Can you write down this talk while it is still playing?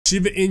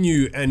Shiba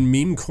Inu and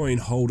MEMECOIN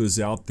holders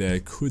out there,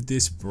 could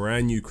this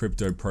brand new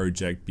crypto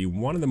project be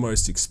one of the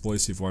most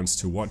explosive ones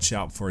to watch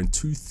out for in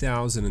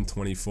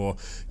 2024?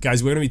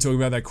 Guys, we're going to be talking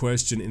about that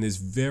question in this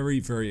very,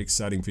 very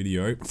exciting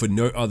video for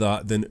no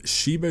other than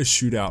SHIBA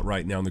Shootout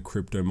right now in the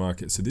crypto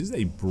market. So this is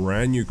a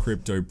brand new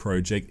crypto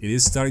project. It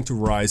is starting to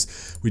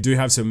rise. We do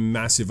have some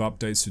massive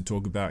updates to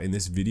talk about in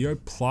this video,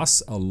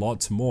 plus a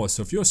lot more.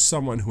 So if you're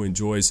someone who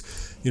enjoys,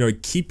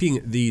 keeping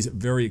these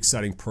very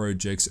exciting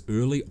projects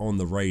early on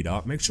the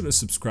radar, make sure to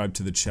subscribe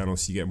to the channel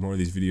so you get more of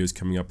these videos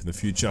coming up in the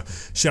future.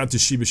 Shout out to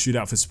SHIBA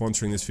Shootout for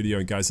sponsoring this video.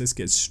 And guys, let's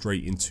get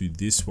straight into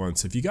this one.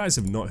 So if you guys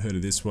have not heard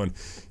of this one,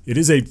 it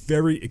is a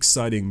very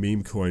exciting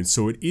meme coin.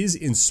 So it is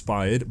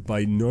inspired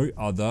by no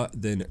other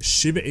than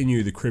Shiba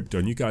Inu the crypto.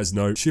 And you guys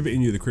know Shiba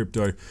Inu the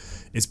crypto,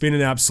 it's been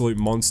an absolute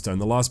monster. In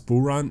the last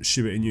bull run,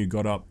 Shiba Inu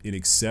got up in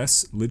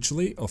excess,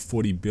 literally, of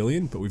 40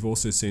 billion. But we've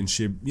also seen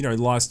Shib,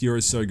 last year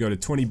or so go to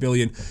 20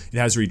 billion. It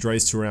has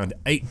retraced to around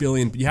 8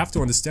 billion. But you have to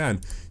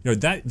understand,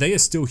 that they are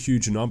still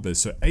huge numbers.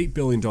 So $8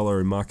 billion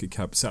in market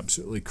cap is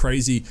absolutely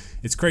crazy.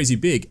 It's crazy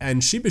big.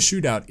 And SHIBA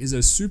Shootout is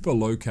a super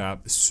low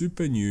cap,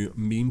 super new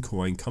meme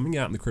coin coming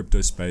out in the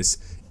crypto space,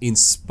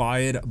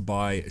 inspired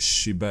by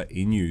Shiba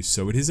Inu.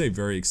 So it is a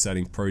very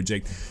exciting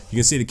project. You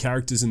can see the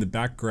characters in the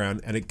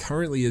background, and it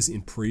currently is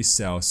in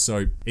pre-sale.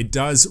 So it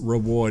does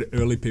reward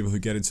early people who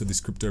get into this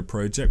crypto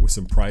project with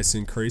some price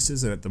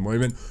increases. And at the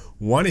moment,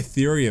 1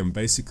 Ethereum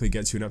basically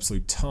gets you an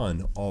absolute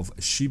ton of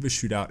SHIBA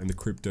Shootout in the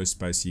crypto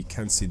space. You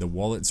can see the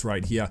wallets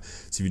right here.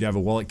 So if you have a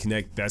Wallet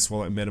Connect, Best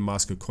Wallet,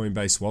 MetaMask, or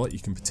Coinbase wallet, you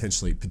can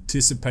potentially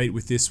participate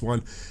with this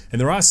one.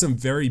 And there are some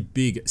very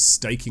big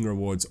staking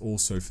rewards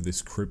also for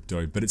this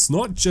crypto. But it's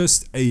not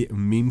just a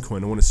meme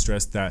coin. I want to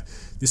stress that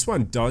this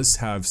one does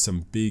have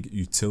some big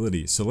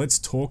utility. So let's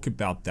talk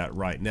about that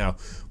right now.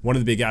 One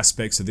of the big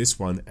aspects of this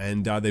one,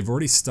 and they've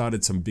already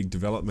started some big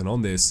development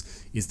on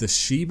this, is the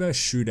SHIBA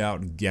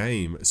Shootout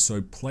game.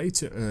 So play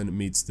to earn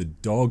meets the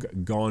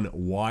dog gone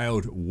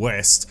Wild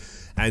West.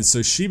 And so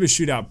SHIBA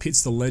Shootout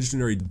pits the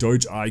legendary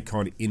Doge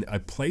icon in a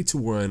play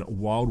to earn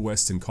Wild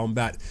Western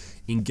combat.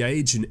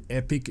 Engage in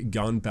epic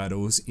gun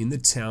battles in the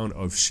town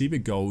of Shiba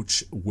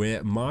Gulch,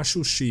 where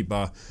Marshal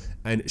Shiba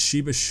and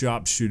Shiba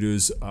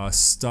sharpshooters are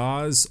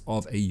stars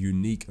of a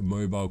unique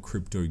mobile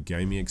crypto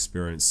gaming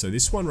experience. So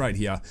this one right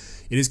here,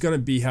 it is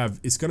going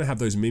to have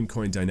those meme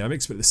coin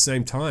dynamics, but at the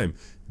same time,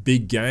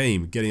 big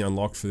game getting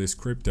unlocked for this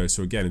crypto.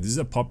 So again, this is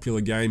a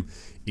popular game.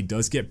 It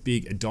does get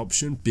big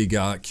adoption, big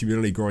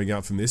community growing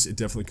out from this. It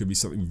definitely could be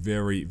something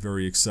very,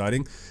 very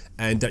exciting.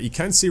 And you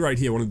can see right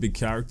here one of the big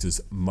characters,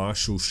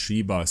 Marshal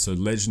Shiba. So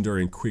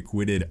legendary and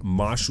quick-witted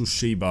Marshal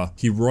Shiba.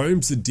 He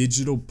roams the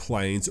digital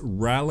plains,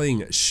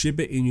 rallying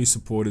Shiba Inu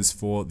supporters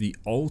for the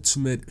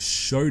ultimate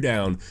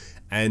showdown.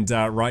 And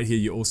right here,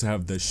 you also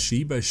have the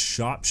Shiba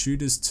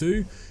sharpshooters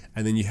too.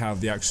 And then you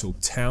have the actual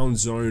town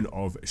zone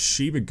of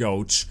Shiba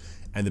Gulch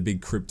and the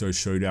big crypto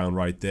showdown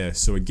right there.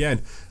 So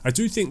again, I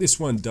do think this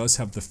one does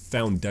have the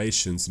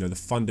foundations, the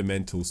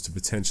fundamentals to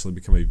potentially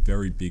become a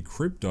very big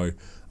crypto,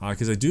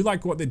 because I do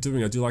like what they're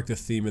doing. I do like the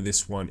theme of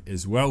this one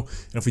as well.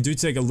 And if we do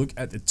take a look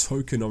at the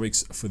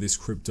tokenomics for this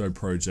crypto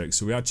project,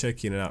 so we are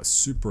checking it out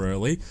super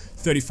early,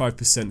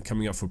 35%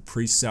 coming up for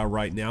pre-sale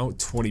right now,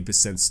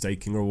 20%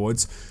 staking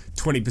rewards,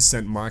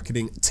 20%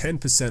 marketing,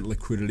 10%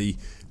 liquidity,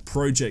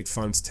 project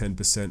funds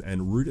 10%,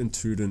 and Root and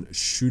Tootin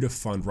shooter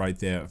fund right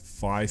there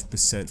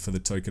 5% for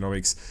the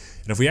tokenomics.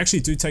 And if we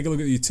actually do take a look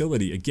at the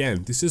utility,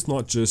 again, this is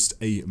not just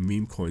a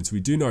meme coin. So we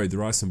do know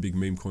there are some big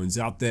meme coins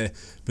out there,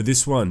 but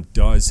this one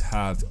does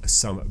have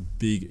some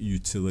big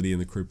utility in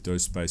the crypto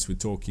space. We're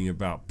talking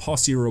about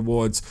posse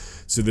rewards.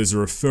 So there's a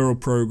referral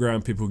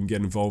program people can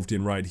get involved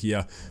in right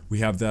here. We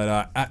have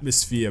that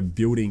atmosphere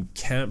building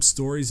camp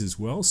stories as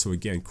well. So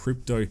again,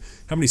 crypto,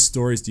 how many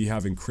stories do you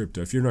have in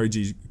crypto? If you're an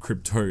OG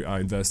crypto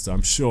investor,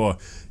 I'm sure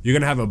you're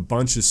going to have a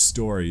bunch of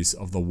stories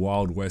of the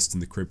Wild West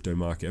in the crypto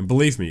market. And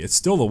believe me, it's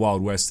still the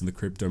Wild West in the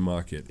crypto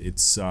market.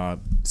 It's a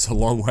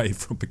long way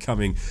from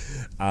becoming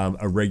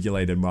a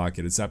regulated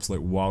market. It's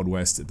absolute Wild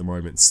West at the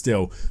moment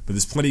still, but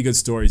there's plenty of good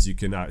stories you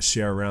can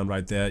share around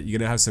right there. You're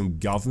going to have some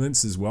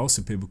governance as well,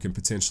 so people can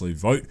potentially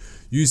vote,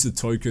 use the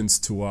tokens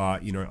to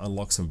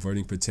unlock some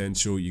voting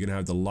potential. You're going to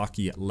have the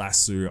lucky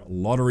lasso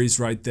lotteries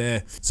right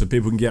there, so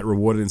people can get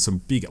rewarded in some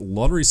big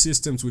lottery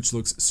systems, which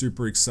looks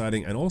super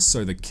exciting. And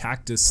also the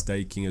cactus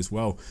staking as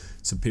well,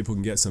 so people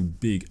can get some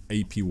big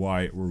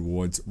APY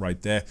rewards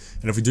right there.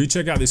 And if we do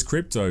check out this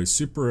crypto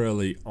super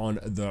early on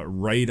the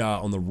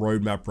radar, on the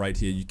roadmap right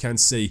here, you can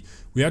see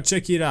we are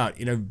checking it out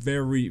in a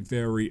very,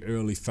 very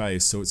early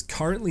phase. So it's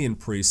currently in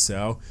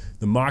pre-sale.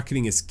 The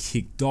marketing is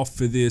kicked off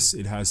for this.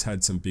 It has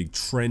had some big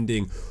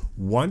trending.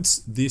 Once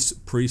this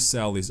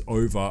pre-sale is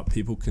over,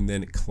 people can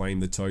then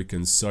claim the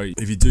tokens. So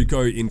if you do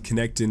go in,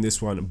 connect in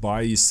this one,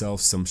 buy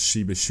yourself some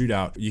Shiba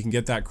Shootout, you can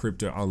get that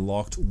crypto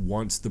unlocked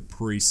once the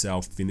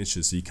pre-sale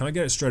finishes. So you can't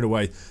get it straight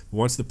away, but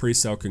once the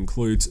pre-sale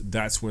concludes,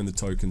 that's when the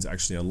tokens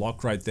actually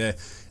unlock right there.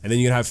 And then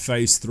you're gonna have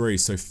phase 3,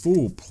 so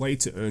full play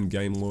to earn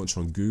game launch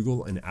on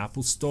Google and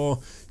Apple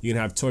Store. You're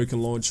gonna have token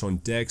launch on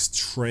DEX,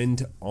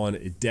 trend on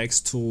DEX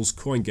tools,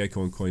 CoinGecko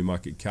and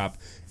CoinMarketCap,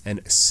 and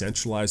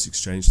centralized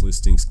exchange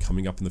listings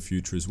coming up in the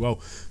future as well.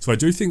 So I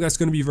do think that's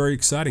going to be very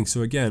exciting.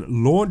 So again,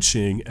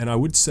 launching, and I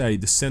would say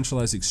the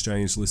centralized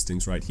exchange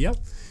listings right here,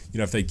 you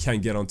know, if they can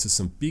get onto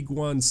some big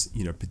ones,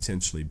 you know,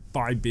 potentially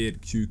Bybit,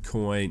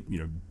 KuCoin, you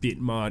know,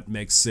 Bitmart,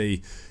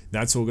 MEXC,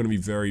 that's all going to be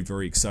very,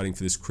 very exciting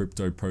for this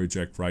crypto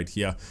project right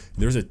here.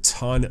 There's a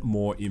ton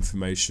more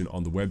information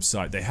on the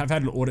website. They have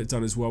had an audit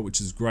done as well, which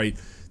is great.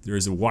 There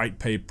is a white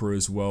paper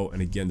as well.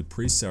 And again, the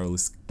pre-sale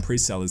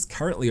is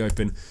currently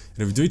open. And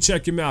if we do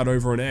check him out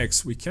over on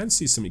X, we can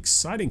see some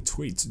exciting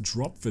tweets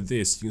drop for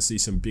this. You can see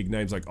some big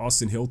names like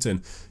Austin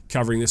Hilton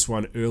covering this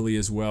one early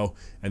as well.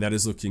 And that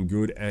is looking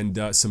good.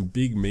 And some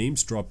big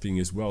memes dropping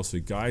as well. So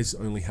guys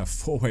only have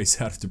 4 ways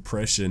out of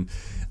depression.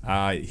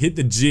 Hit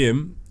the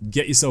gym,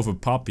 get yourself a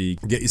puppy,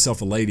 get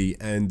yourself a lady,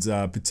 and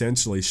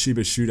potentially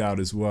Shiba Shootout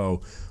as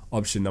well.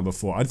 Option number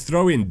 4. I'd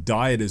throw in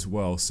diet as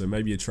well. So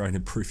maybe you're trying to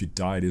improve your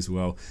diet as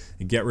well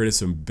and get rid of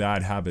some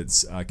bad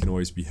habits can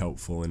always be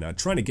helpful. And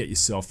trying to get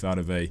yourself out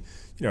of a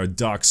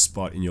dark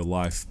spot in your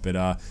life.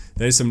 But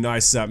there's some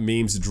nice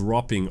memes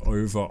dropping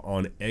over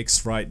on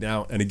X right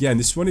now. And again,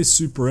 this one is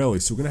super early,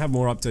 so we're going to have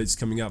more updates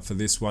coming up for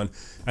this one.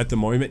 At the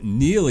moment,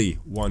 nearly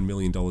 $1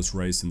 million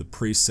raised in the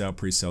pre-sale.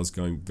 Pre-sale is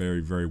going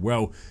very, very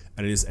well.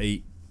 And it is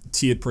a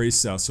tiered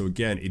pre-sale, so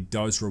again, it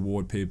does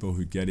reward people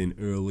who get in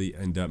early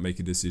and make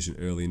a decision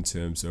early in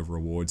terms of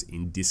rewards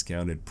in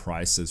discounted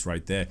prices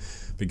right there.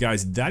 But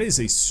guys, that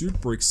is a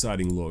super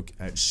exciting look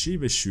at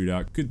Shiba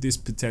Shootout. Could this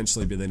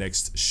potentially be the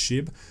next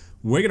Shib?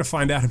 We're going to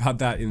find out about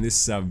that in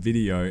this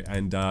video,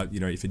 and you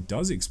know, if it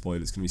does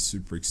explode, it's going to be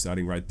super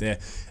exciting right there.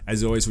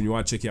 As always, when you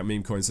want to check out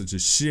meme coins such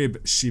as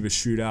Shib, Shiba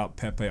Shootout,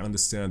 Pepe,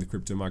 understand the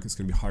crypto market's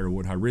going to be high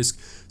reward, high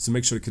risk, so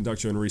make sure to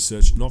conduct your own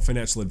research. Not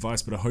financial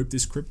advice, but I hope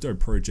this crypto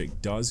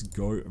project does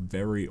go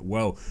very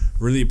well.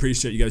 Really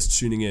appreciate you guys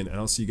tuning in, and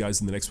I'll see you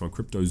guys in the next one.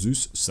 Crypto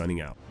Zeus signing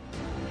out.